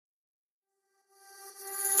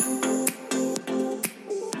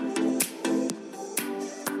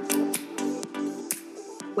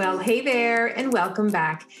Well, hey there, and welcome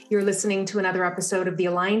back. You're listening to another episode of the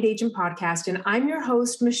Aligned Agent Podcast, and I'm your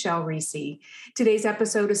host, Michelle Reese. Today's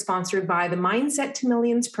episode is sponsored by the Mindset to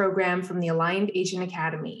Millions program from the Aligned Agent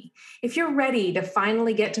Academy. If you're ready to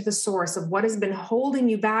finally get to the source of what has been holding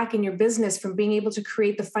you back in your business from being able to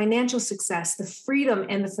create the financial success, the freedom,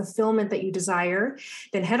 and the fulfillment that you desire,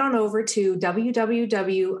 then head on over to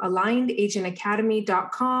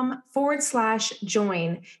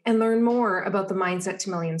www.alignedagentacademy.com/join and learn more about the Mindset to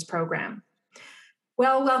Millions program.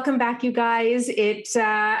 Well, welcome back, you guys. It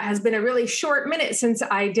has been a really short minute since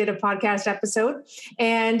I did a podcast episode.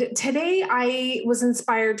 And today I was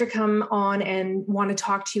inspired to come on and want to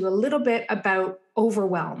talk to you a little bit about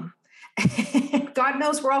overwhelm. God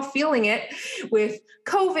knows we're all feeling it with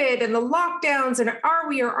COVID and the lockdowns, and are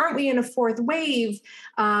we or aren't we in a fourth wave?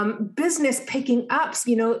 Business picking up.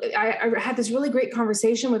 You know, I had this really great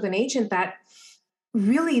conversation with an agent that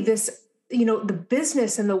really the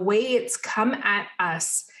business and the way it's come at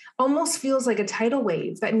us almost feels like a tidal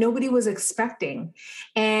wave that nobody was expecting.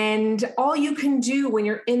 And all you can do when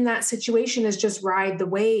you're in that situation is just ride the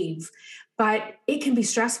wave, but it can be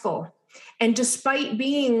stressful. And despite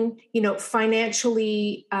being,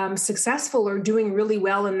 financially successful or doing really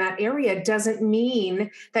well in that area doesn't mean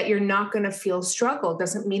that you're not going to feel struggle,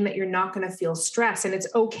 doesn't mean that you're not going to feel stress. And it's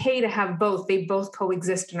okay to have both. They both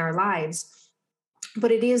coexist in our lives.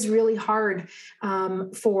 But it is really hard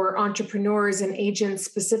for entrepreneurs and agents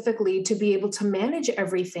specifically to be able to manage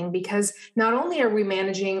everything, because not only are we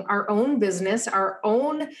managing our own business, our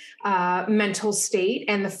own mental state,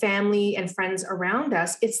 and the family and friends around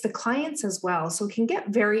us, it's the clients as well. So it can get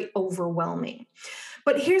very overwhelming.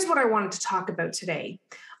 But here's what I wanted to talk about today.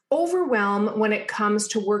 Overwhelm when it comes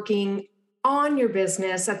to working on your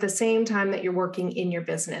business at the same time that you're working in your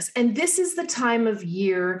business. And this is the time of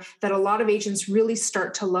year that a lot of agents really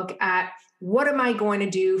start to look at, what am I going to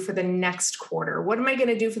do for the next quarter? What am I going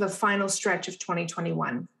to do for the final stretch of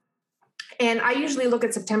 2021? And I usually look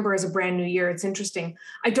at September as a brand new year. It's interesting.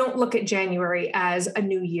 I don't look at January as a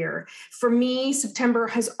new year. For me, September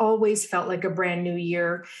has always felt like a brand new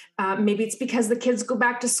year. Maybe it's because the kids go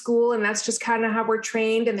back to school and that's just kind of how we're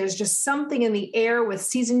trained. And there's just something in the air with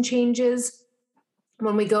season changes.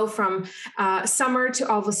 When we go from summer to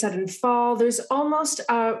all of a sudden fall, there's almost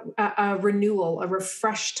a renewal, a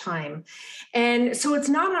refresh time. And so it's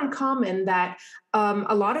not uncommon that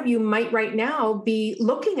a lot of you might right now be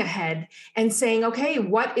looking ahead and saying, okay,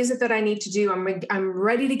 what is it that I need to do? I'm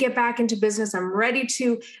ready to get back into business. I'm ready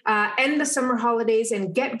to end the summer holidays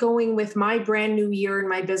and get going with my brand new year in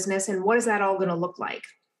my business. And what is that all going to look like?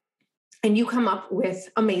 And you come up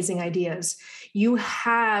with amazing ideas. You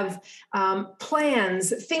have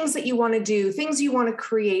plans, things that you want to do, things you want to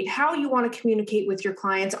create, how you want to communicate with your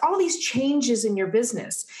clients, all these changes in your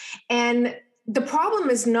business. And the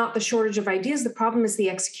problem is not the shortage of ideas. The problem is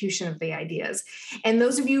the execution of the ideas. And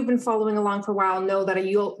those of you who've been following along for a while know that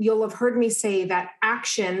you'll have heard me say that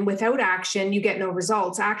without action, you get no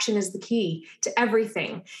results. Action is the key to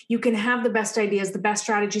everything. You can have the best ideas, the best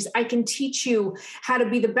strategies. I can teach you how to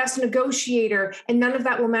be the best negotiator, and none of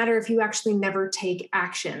that will matter if you actually never take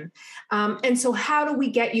action. And so how do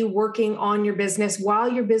we get you working on your business while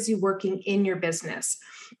you're busy working in your business?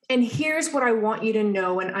 And here's what I want you to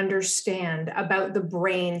know and understand about the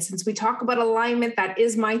brain. Since we talk about alignment, that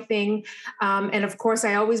is my thing. And of course,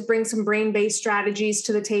 I always bring some brain-based strategies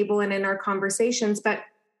to the table and in our conversations. But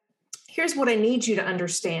here's what I need you to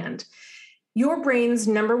understand. Your brain's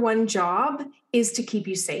number one job is to keep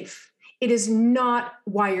you safe. It is not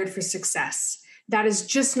wired for success. That is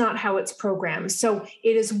just not how it's programmed. So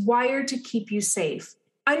it is wired to keep you safe.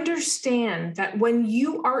 Understand that when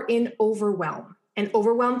you are in overwhelm, and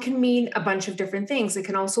overwhelm can mean a bunch of different things. It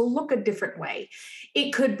can also look a different way.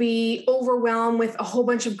 It could be overwhelm with a whole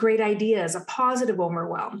bunch of great ideas, a positive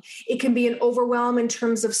overwhelm. It can be an overwhelm in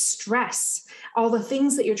terms of stress, all the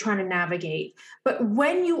things that you're trying to navigate. But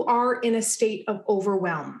when you are in a state of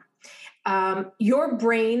overwhelm, your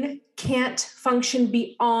brain can't function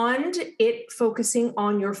beyond it focusing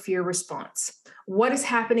on your fear response. What is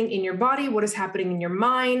happening in your body? What is happening in your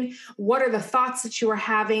mind? What are the thoughts that you are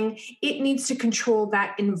having? It needs to control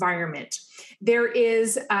that environment. There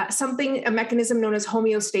is a mechanism known as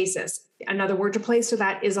homeostasis. Another word to place to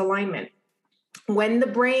that is alignment. When the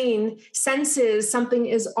brain senses something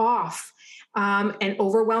is off, and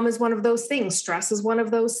overwhelm is one of those things. Stress is one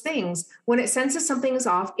of those things. When it senses something is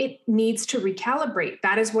off, it needs to recalibrate.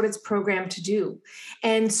 That is what it's programmed to do.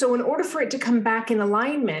 And so in order for it to come back in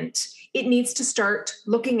alignment, it needs to start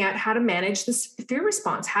looking at how to manage this fear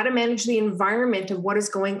response, how to manage the environment of what is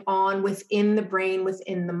going on within the brain,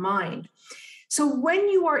 within the mind. So when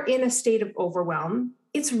you are in a state of overwhelm,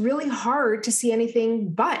 it's really hard to see anything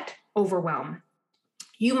but overwhelm.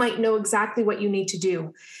 You might know exactly what you need to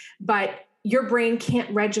do, but your brain can't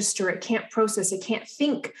register, it can't process, it can't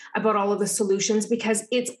think about all of the solutions because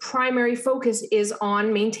its primary focus is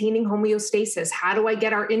on maintaining homeostasis. How do I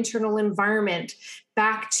get our internal environment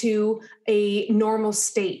back to a normal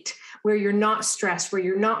state where you're not stressed, where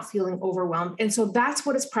you're not feeling overwhelmed? And so that's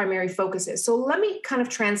what its primary focus is. So let me kind of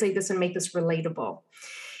translate this and make this relatable.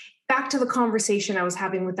 Back to the conversation I was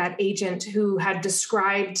having with that agent who had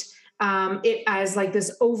described it as like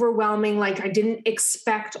this overwhelming, like I didn't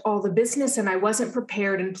expect all the business and I wasn't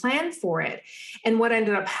prepared and planned for it. And what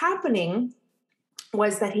ended up happening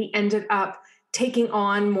was that he ended up taking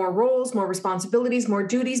on more roles, more responsibilities, more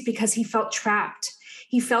duties because he felt trapped.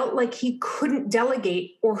 He felt like he couldn't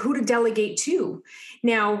delegate or who to delegate to.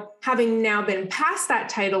 Now, having now been past that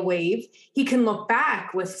tidal wave, he can look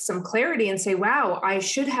back with some clarity and say, wow, I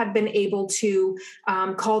should have been able to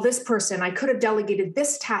call this person. I could have delegated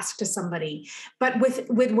this task to somebody. But with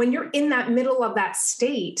when you're in that middle of that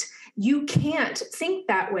state, you can't think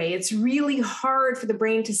that way. It's really hard for the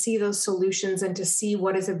brain to see those solutions and to see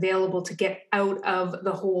what is available to get out of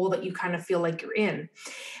the hole that you kind of feel like you're in.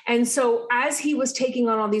 And so as he was taking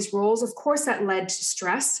on all these roles, of course, that led to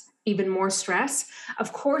stress, even more stress.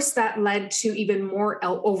 Of course, that led to even more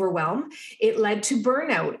overwhelm. It led to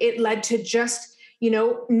burnout. It led to just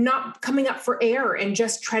not coming up for air and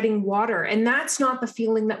just treading water. And that's not the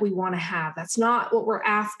feeling that we want to have. That's not what we're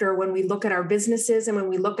after when we look at our businesses and when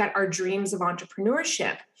we look at our dreams of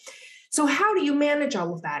entrepreneurship. So how do you manage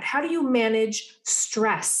all of that? How do you manage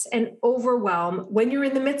stress and overwhelm when you're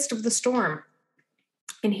in the midst of the storm?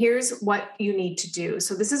 And here's what you need to do.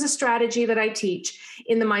 So this is a strategy that I teach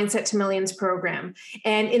in the Mindset to Millions program.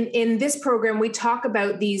 And in this program, we talk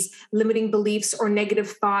about these limiting beliefs or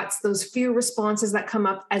negative thoughts, those fear responses that come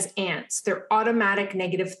up as ants. They're automatic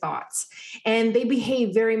negative thoughts, and they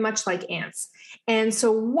behave very much like ants. And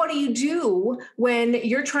so what do you do when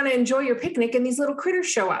you're trying to enjoy your picnic and these little critters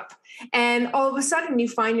show up? And all of a sudden you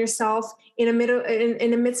find yourself in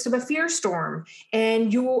the midst of a fear storm,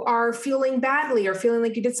 and you are feeling badly or feeling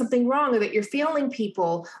like you did something wrong, or that you're failing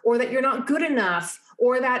people, or that you're not good enough,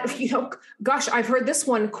 or that, gosh, I've heard this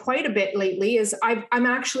one quite a bit lately, is I'm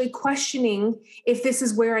actually questioning if this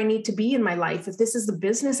is where I need to be in my life, if this is the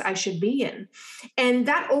business I should be in. And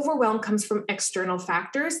that overwhelm comes from external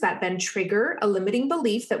factors that then trigger a limiting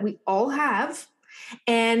belief that we all have.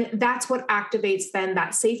 And that's what activates then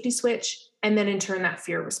that safety switch, and then in turn that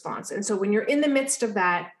fear response. And so when you're in the midst of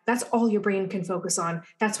that, that's all your brain can focus on.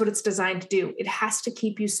 That's what it's designed to do. It has to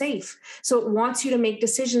keep you safe. So it wants you to make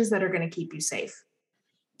decisions that are going to keep you safe.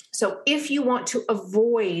 So if you want to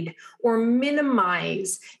avoid or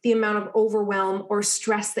minimize the amount of overwhelm or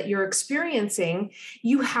stress that you're experiencing,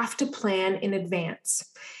 you have to plan in advance.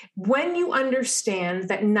 When you understand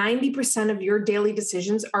that 90% of your daily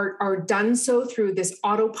decisions are done so through this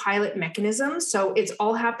autopilot mechanism, so it's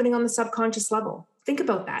all happening on the subconscious level. Think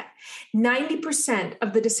about that. 90%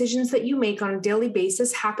 of the decisions that you make on a daily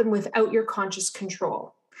basis happen without your conscious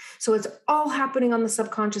control. So it's all happening on the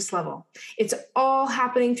subconscious level. It's all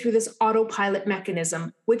happening through this autopilot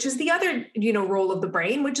mechanism, which is the other, role of the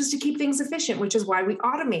brain, which is to keep things efficient, which is why we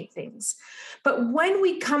automate things. But when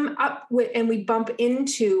we come up with and we bump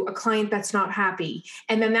into a client that's not happy,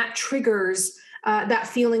 and then that triggers that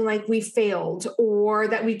feeling like we failed, or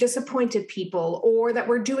that we disappointed people, or that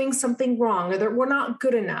we're doing something wrong, or that we're not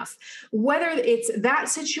good enough, whether it's that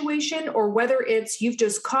situation or whether it's you've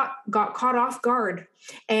just got caught off guard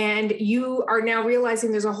and you are now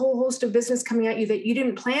realizing there's a whole host of business coming at you that you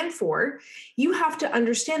didn't plan for, you have to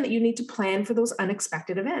understand that you need to plan for those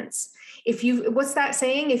unexpected events. What's that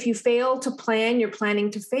saying? If you fail to plan, you're planning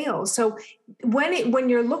to fail. So when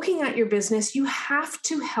you're looking at your business, you have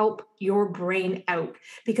to help your brain out,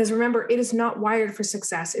 because remember, it is not wired for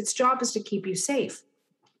success. Its job is to keep you safe.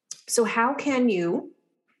 So how can you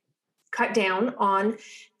cut down on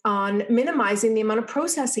minimizing the amount of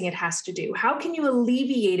processing it has to do? How can you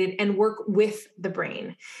alleviate it and work with the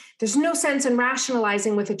brain? There's no sense in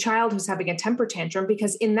rationalizing with a child who's having a temper tantrum,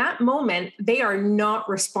 because in that moment, they are not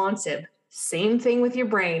responsive. Same thing with your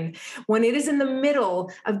brain. When it is in the middle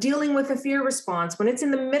of dealing with a fear response, when it's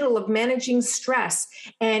in the middle of managing stress,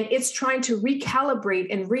 and it's trying to recalibrate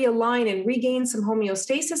and realign and regain some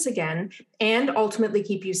homeostasis again, and ultimately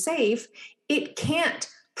keep you safe, it can't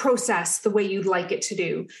process the way you'd like it to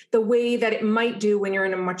do, the way that it might do when you're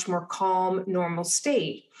in a much more calm, normal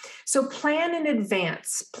state. So plan in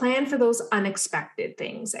advance, plan for those unexpected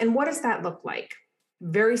things. And what does that look like?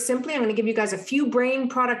 Very simply, I'm going to give you guys a few brain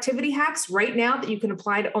productivity hacks right now that you can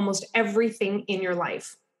apply to almost everything in your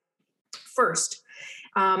life. First,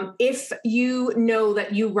 If you know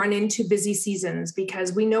that you run into busy seasons,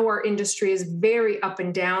 because we know our industry is very up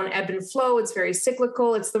and down, ebb and flow, it's very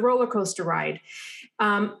cyclical, it's the roller coaster ride.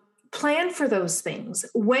 Plan for those things.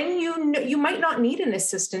 When you might not need an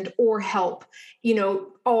assistant or help,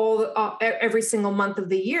 every single month of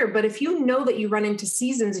the year. But if you know that you run into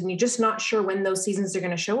seasons and you're just not sure when those seasons are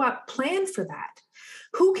going to show up, plan for that.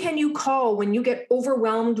 Who can you call when you get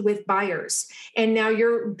overwhelmed with buyers and now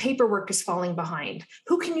your paperwork is falling behind?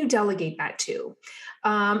 Who can you delegate that to?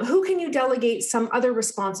 Who can you delegate some other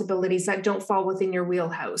responsibilities that don't fall within your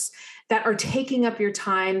wheelhouse, that are taking up your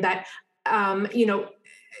time, that,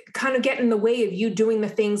 kind of get in the way of you doing the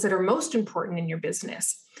things that are most important in your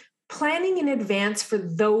business? Planning in advance for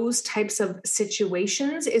those types of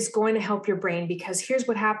situations is going to help your brain, because here's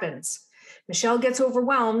what happens. Michelle gets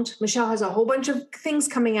overwhelmed. Michelle has a whole bunch of things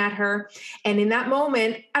coming at her. And in that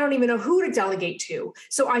moment, I don't even know who to delegate to.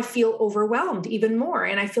 So I feel overwhelmed even more.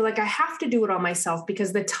 And I feel like I have to do it all myself,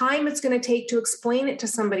 because the time it's going to take to explain it to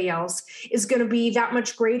somebody else is going to be that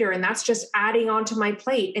much greater. And that's just adding onto my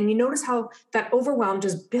plate. And you notice how that overwhelm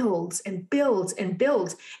just builds and builds and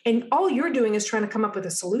builds. And all you're doing is trying to come up with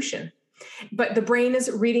a solution. But the brain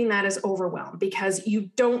is reading that as overwhelm, because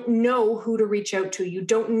you don't know who to reach out to. You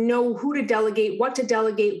don't know who to delegate,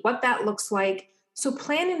 what that looks like. So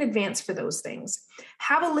plan in advance for those things.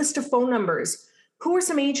 Have a list of phone numbers. Who are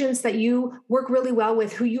some agents that you work really well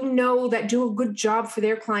with, who you know that do a good job for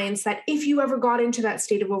their clients, that if you ever got into that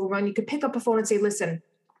state of overwhelm, you could pick up a phone and say, listen,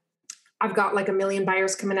 I've got like 1 million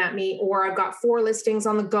buyers coming at me, or I've got 4 listings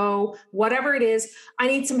on the go, whatever it is, I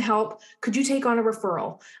need some help. Could you take on a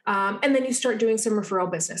referral? And then you start doing some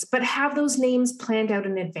referral business, but have those names planned out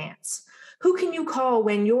in advance. Who can you call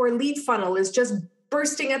when your lead funnel is just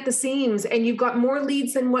bursting at the seams and you've got more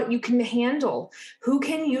leads than what you can handle? Who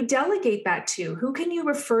can you delegate that to? Who can you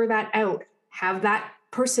refer that out? Have that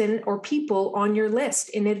person or people on your list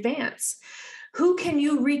in advance. Who can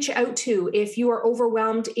you reach out to if you are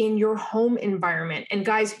overwhelmed in your home environment? And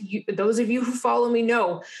guys, those of you who follow me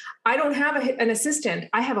know, I don't have an assistant.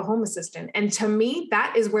 I have a home assistant. And to me,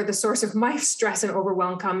 that is where the source of my stress and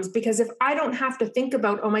overwhelm comes, because if I don't have to think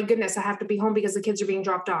about, oh my goodness, I have to be home because the kids are being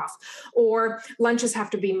dropped off, or lunches have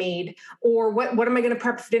to be made, or what am I going to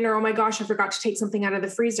prep for dinner? Oh my gosh, I forgot to take something out of the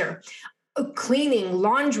freezer. Cleaning,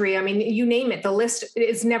 laundry, I mean, you name it, the list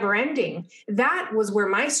is never ending. That was where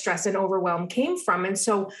my stress and overwhelm came from. And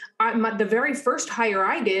so the very first hire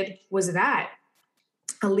I did was that.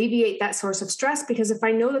 Alleviate that source of stress, because if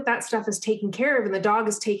I know that stuff is taken care of and the dog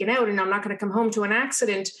is taken out and I'm not going to come home to an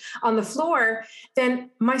accident on the floor,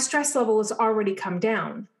 then my stress level has already come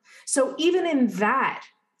down. So even in that,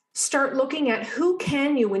 start looking at who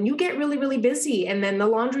can you, when you get really, really busy and then the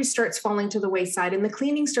laundry starts falling to the wayside and the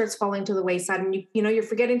cleaning starts falling to the wayside and you're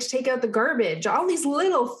forgetting to take out the garbage, all these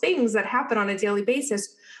little things that happen on a daily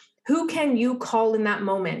basis. Who can you call in that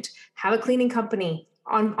moment? Have a cleaning company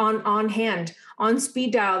on hand, on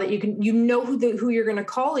speed dial, that you know who you're going to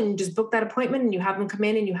call, and you just book that appointment and you have them come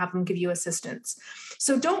in and you have them give you assistance.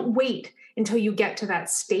 So don't wait until you get to that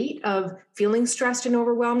state of feeling stressed and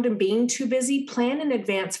overwhelmed and being too busy. Plan in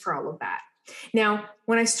advance for all of that. Now,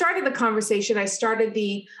 when I started the conversation, I started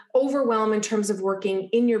the overwhelm in terms of working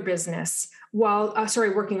in your business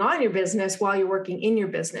working on your business while you're working in your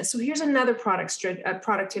business. So here's another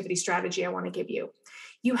productivity strategy I want to give you.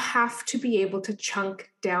 You have to be able to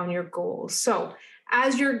chunk down your goals. So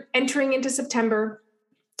as you're entering into September,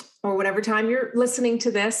 or whatever time you're listening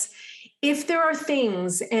to this, if there are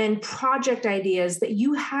things and project ideas that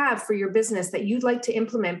you have for your business that you'd like to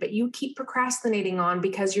implement, but you keep procrastinating on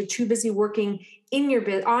because you're too busy working in your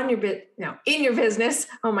business.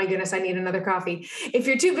 Oh my goodness, I need another coffee. If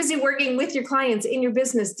you're too busy working with your clients in your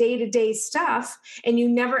business, day-to-day stuff, and you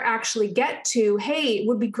never actually get to, hey, it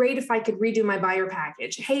would be great if I could redo my buyer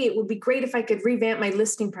package. Hey, it would be great if I could revamp my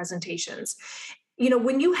listing presentations.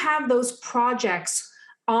 When you have those projects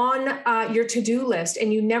on your to-do list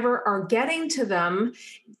and you never are getting to them,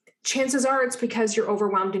 chances are it's because you're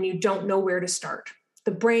overwhelmed and you don't know where to start.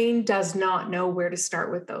 The brain does not know where to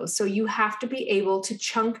start with those. So you have to be able to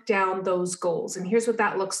chunk down those goals. And here's what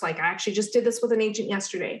that looks like. I actually just did this with an agent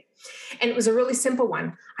yesterday, and it was a really simple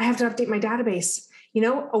one. I have to update my database.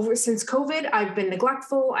 Since COVID, I've been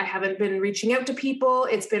neglectful. I haven't been reaching out to people.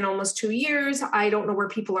 It's been almost 2 years. I don't know where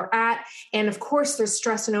people are at. And of course, there's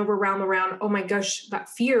stress and overwhelm around, oh my gosh, that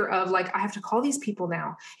fear of I have to call these people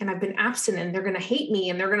now. And I've been absent and they're going to hate me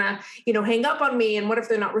and they're going to, hang up on me. And what if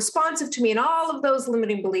they're not responsive to me? And all of those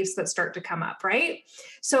limiting beliefs that start to come up, right?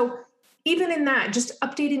 So even in that, just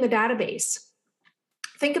updating the database,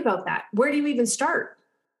 think about that. Where do you even start?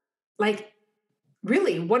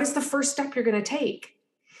 Really, what is the first step you're going to take?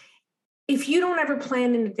 if you don't ever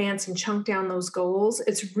plan in advance and chunk down those goals,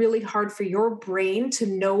 it's really hard for your brain to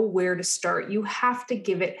know where to start. You have to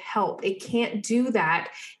give it help. It can't do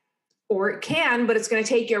that, or it can, but it's going to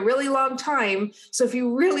take you a really long time. So if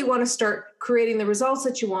you really want to start creating the results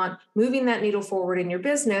that you want, moving that needle forward in your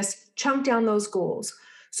business, chunk down those goals.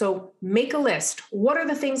 So make a list. What are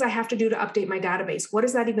the things I have to do to update my database? What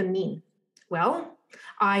does that even mean? Well,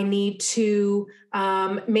 I need to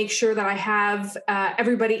make sure that I have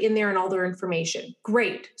everybody in there and all their information.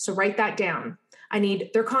 Great. So write that down. I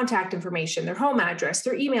need their contact information, their home address,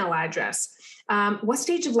 their email address. What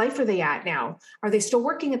stage of life are they at now? Are they still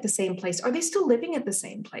working at the same place? Are they still living at the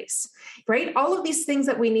same place? Right? All of these things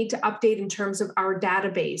that we need to update in terms of our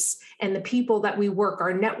database and the people that we work,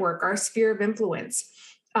 our network, our sphere of influence.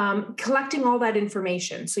 Collecting all that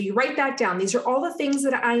information. So you write that down. These are all the things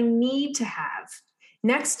that I need to have.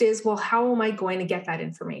 Next is, well, how am I going to get that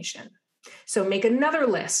information? So make another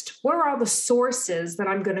list. What are all the sources that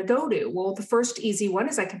I'm going to go to? Well, the first easy one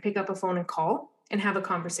is I can pick up a phone and call and have a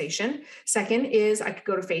conversation. Second is I could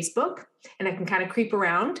go to Facebook and I can kind of creep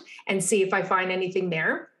around and see if I find anything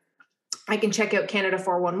there. I can check out Canada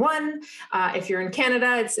 411. If you're in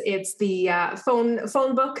Canada, it's the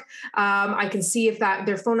phone book. I can see if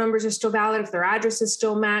their phone numbers are still valid, if their addresses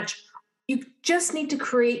still match. You just need to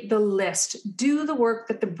create the list. Do the work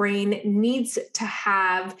that the brain needs to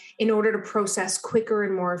have in order to process quicker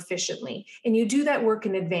and more efficiently. And you do that work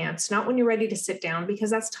in advance, not when you're ready to sit down,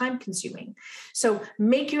 because that's time consuming. So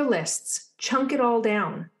make your lists, chunk it all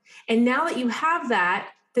down. And now that you have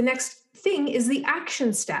that, the next thing is the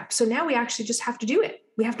action step. So now we actually just have to do it.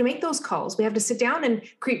 We have to make those calls. We have to sit down and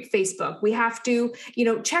creep Facebook. We have to,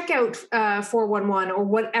 check out 411 or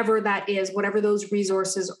whatever that is, whatever those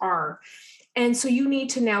resources are. And so you need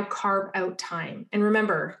to now carve out time. And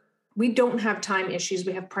remember, we don't have time issues.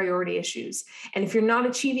 We have priority issues. And if you're not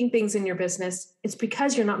achieving things in your business, it's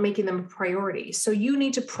because you're not making them a priority. So you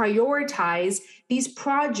need to prioritize these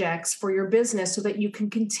projects for your business so that you can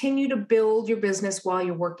continue to build your business while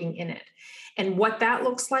you're working in it. And what that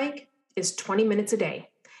looks like is 20 minutes a day.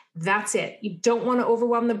 That's it. You don't want to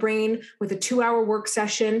overwhelm the brain with a 2-hour work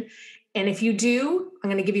session. And if you do, I'm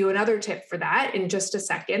going to give you another tip for that in just a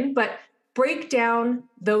second, but break down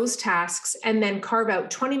those tasks and then carve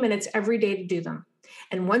out 20 minutes every day to do them.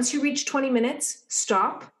 And once you reach 20 minutes,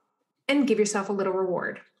 stop and give yourself a little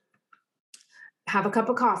reward. Have a cup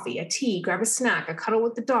of coffee, a tea, grab a snack, a cuddle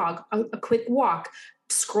with the dog, a quick walk,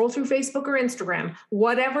 scroll through Facebook or Instagram,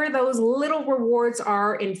 whatever those little rewards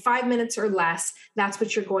are in 5 minutes or less, that's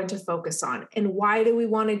what you're going to focus on. And why do we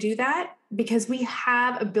want to do that? Because we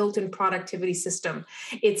have a built-in productivity system.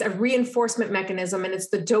 It's a reinforcement mechanism, and it's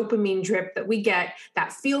the dopamine drip that we get,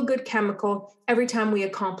 that feel-good chemical, every time we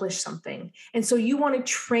accomplish something. And so you want to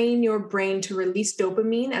train your brain to release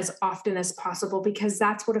dopamine as often as possible, because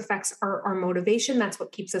that's what affects our motivation. That's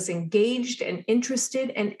what keeps us engaged and interested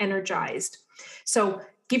and energized. So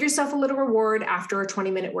give yourself a little reward after a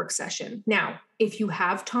 20-minute work session. Now, if you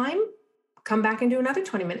have time, come back and do another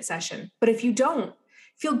 20-minute session. But if you don't,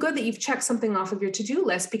 feel good that you've checked something off of your to-do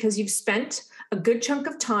list because you've spent a good chunk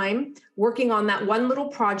of time working on that one little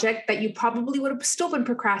project that you probably would have still been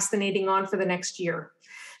procrastinating on for the next year.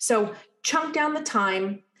 So chunk down the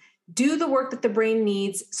time, do the work that the brain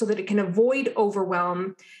needs so that it can avoid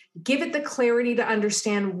overwhelm. Give it the clarity to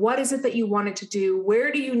understand what is it that you want it to do,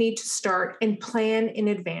 where do you need to start, and plan in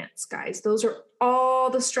advance, guys. Those are all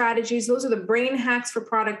the strategies. Those are the brain hacks for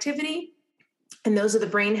productivity, and those are the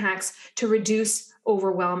brain hacks to reduce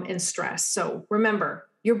overwhelm and stress. So remember,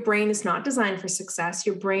 your brain is not designed for success.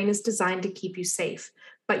 Your brain is designed to keep you safe,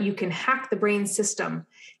 but you can hack the brain system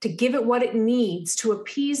to give it what it needs to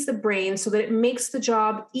appease the brain so that it makes the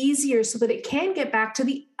job easier so that it can get back to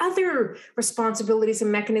the other responsibilities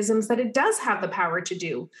and mechanisms that it does have the power to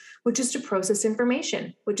do, which is to process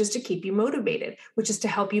information, which is to keep you motivated, which is to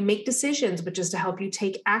help you make decisions, which is to help you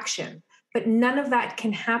take action. But none of that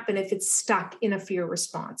can happen if it's stuck in a fear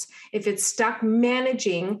response, if it's stuck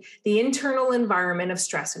managing the internal environment of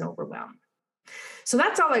stress and overwhelm. So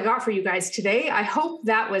that's all I got for you guys today. I hope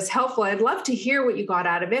that was helpful. I'd love to hear what you got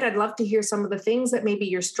out of it. I'd love to hear some of the things that maybe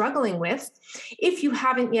you're struggling with. If you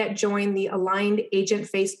haven't yet joined the Aligned Agent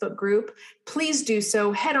Facebook group, please do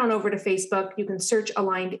so. Head on over to Facebook. You can search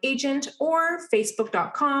Aligned Agent or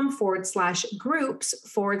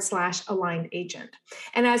facebook.com/groups/Aligned Agent.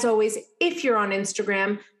 And as always, if you're on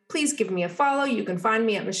Instagram, please give me a follow. You can find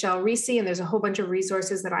me at Michelle Reese, and there's a whole bunch of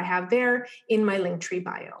resources that I have there in my Linktree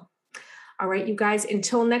bio. All right, you guys,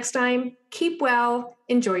 until next time, keep well,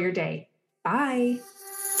 enjoy your day. Bye.